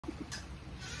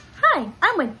Hi,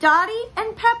 I'm with Dottie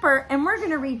and Pepper, and we're going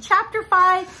to read Chapter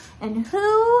 5, and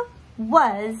who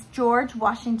was George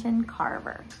Washington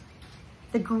Carver?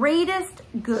 The greatest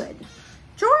good.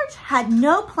 George had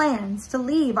no plans to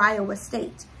leave Iowa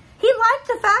State. He liked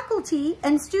the faculty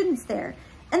and students there,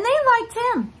 and they liked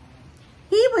him.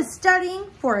 He was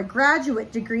studying for a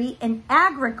graduate degree in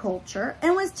agriculture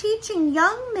and was teaching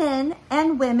young men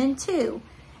and women too.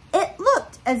 It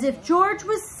looked as if George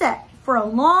was set for a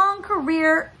long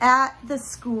career at the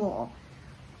school.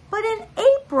 But in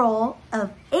April of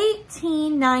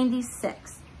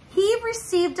 1896, he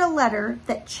received a letter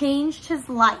that changed his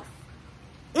life.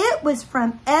 It was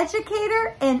from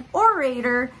educator and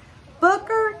orator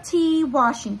Booker T.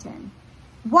 Washington.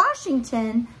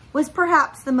 Washington was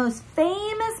perhaps the most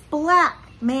famous black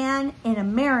man in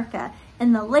America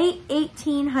in the late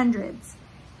 1800s.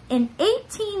 In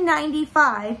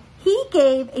 1895, he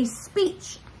gave a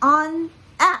speech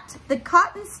at the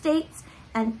Cotton States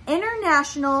and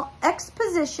International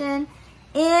Exposition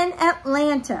in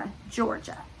Atlanta,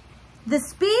 Georgia. The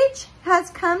speech has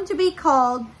come to be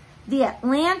called the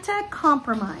Atlanta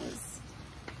Compromise.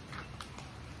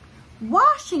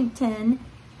 Washington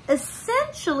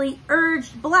essentially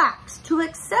urged blacks to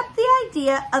accept the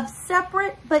idea of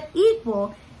separate but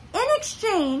equal in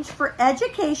exchange for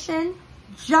education,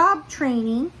 job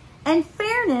training, and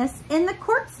fairness in the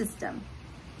court system.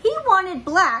 He wanted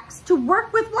blacks to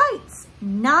work with whites,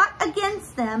 not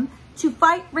against them, to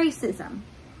fight racism.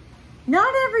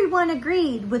 Not everyone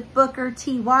agreed with Booker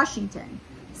T. Washington.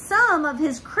 Some of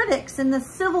his critics in the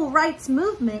civil rights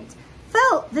movement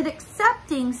felt that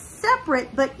accepting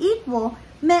separate but equal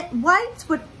meant whites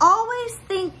would always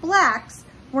think blacks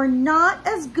were not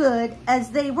as good as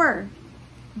they were.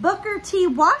 Booker T.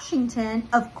 Washington,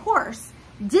 of course,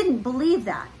 didn't believe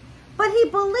that, but he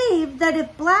believed that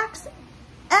if blacks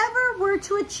ever were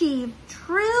to achieve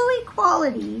true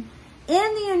equality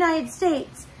in the United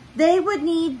States, they would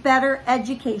need better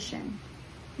education.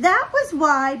 That was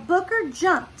why Booker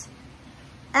jumped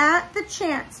at the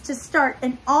chance to start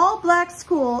an all-black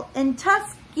school in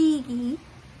Tuskegee,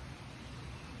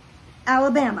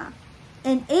 Alabama,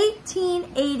 in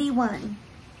 1881.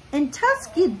 And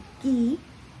Tuskegee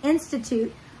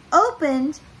Institute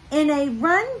opened in a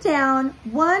rundown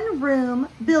one-room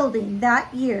building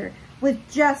that year with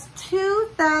just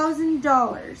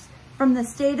 $2,000 from the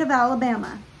state of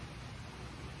Alabama.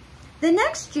 The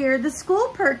next year, the school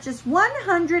purchased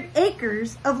 100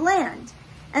 acres of land,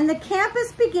 and the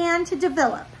campus began to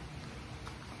develop.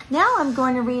 Now I'm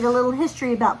going to read a little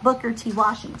history about Booker T.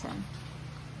 Washington.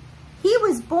 He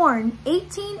was born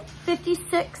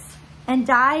 1856 and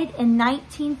died in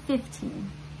 1915.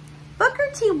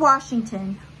 Booker T.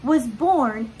 Washington was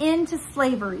born into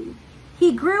slavery.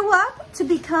 He grew up to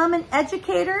become an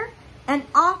educator, an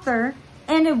author,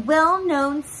 and a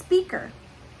well-known speaker.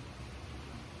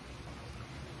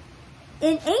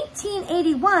 In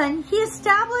 1881, he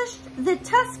established the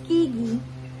Tuskegee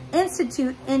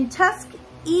Institute in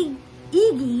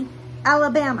Tuskegee,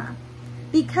 Alabama,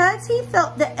 because he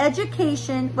felt that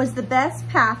education was the best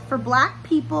path for black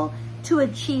people to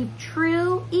achieve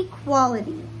true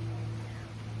equality.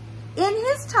 In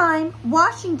his time,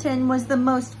 Washington was the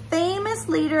most famous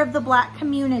leader of the black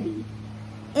community.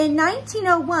 In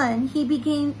 1901, he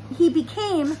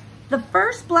became the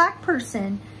first black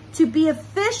person to be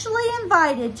officially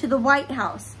invited to the White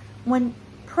House when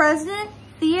President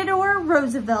Theodore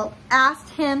Roosevelt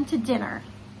asked him to dinner.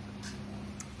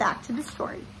 Back to the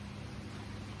story.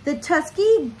 The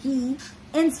Tuskegee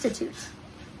Institute.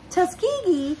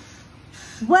 Tuskegee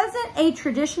wasn't a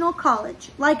traditional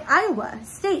college like Iowa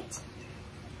State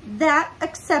that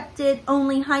accepted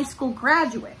only high school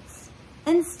graduates.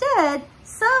 Instead,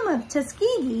 some of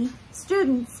Tuskegee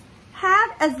students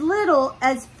had as little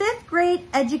as 5th grade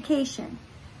education.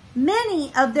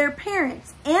 Many of their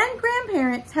parents and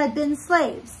grandparents had been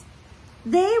slaves.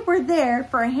 They were there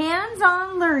for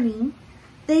hands-on learning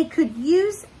they could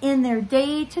use in their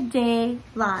day-to-day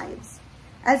lives.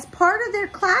 As part of their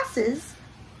classes,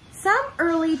 some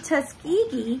early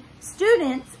Tuskegee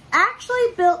students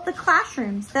actually built the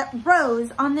classrooms that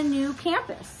rose on the new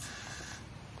campus.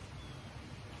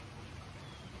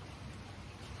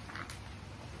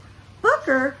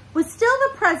 Booker was still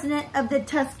the president of the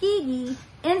Tuskegee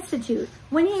Institute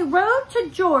when he wrote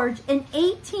to George in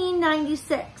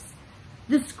 1896.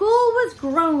 The school was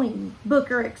growing,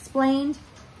 Booker explained.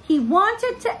 He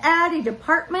wanted to add a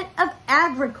department of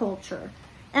agriculture,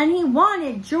 and he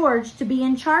wanted George to be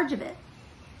in charge of it.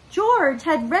 George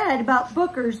had read about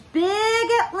Booker's big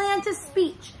Atlanta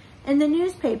speech in the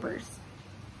newspapers.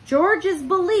 George's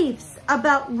beliefs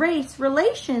about race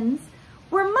relations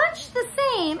were much the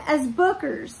same as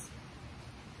Booker's.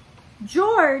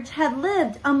 George had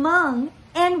lived among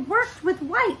and worked with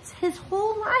whites his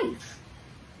whole life.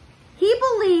 He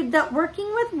believed that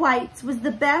working with whites was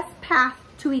the best path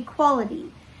to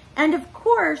equality. And of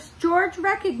course, George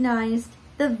recognized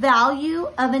the value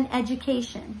of an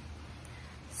education.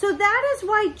 So that is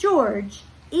why George,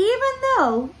 even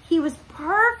though he was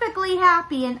perfectly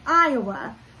happy in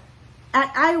Iowa,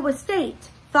 at Iowa State,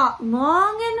 thought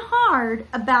long and hard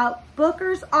about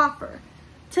Booker's offer.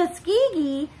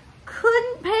 Tuskegee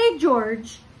couldn't pay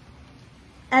George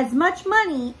as much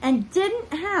money and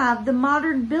didn't have the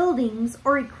modern buildings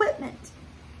or equipment.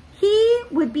 He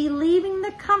would be leaving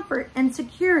the comfort and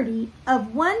security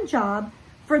of one job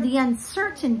for the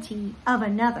uncertainty of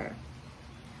another.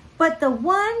 But the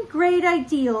one great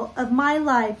ideal of my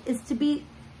life is to be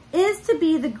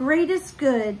the greatest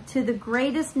good to the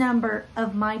greatest number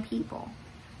of my people,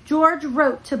 George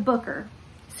wrote to Booker.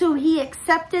 So he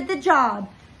accepted the job,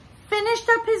 finished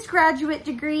up his graduate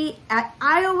degree at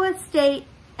Iowa State,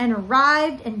 and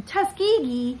arrived in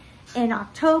Tuskegee in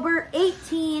October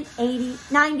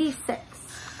 1896.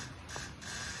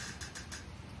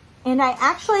 And I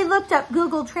actually looked up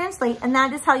Google Translate, and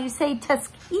that is how you say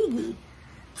Tuskegee.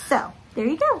 So, there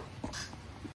you go.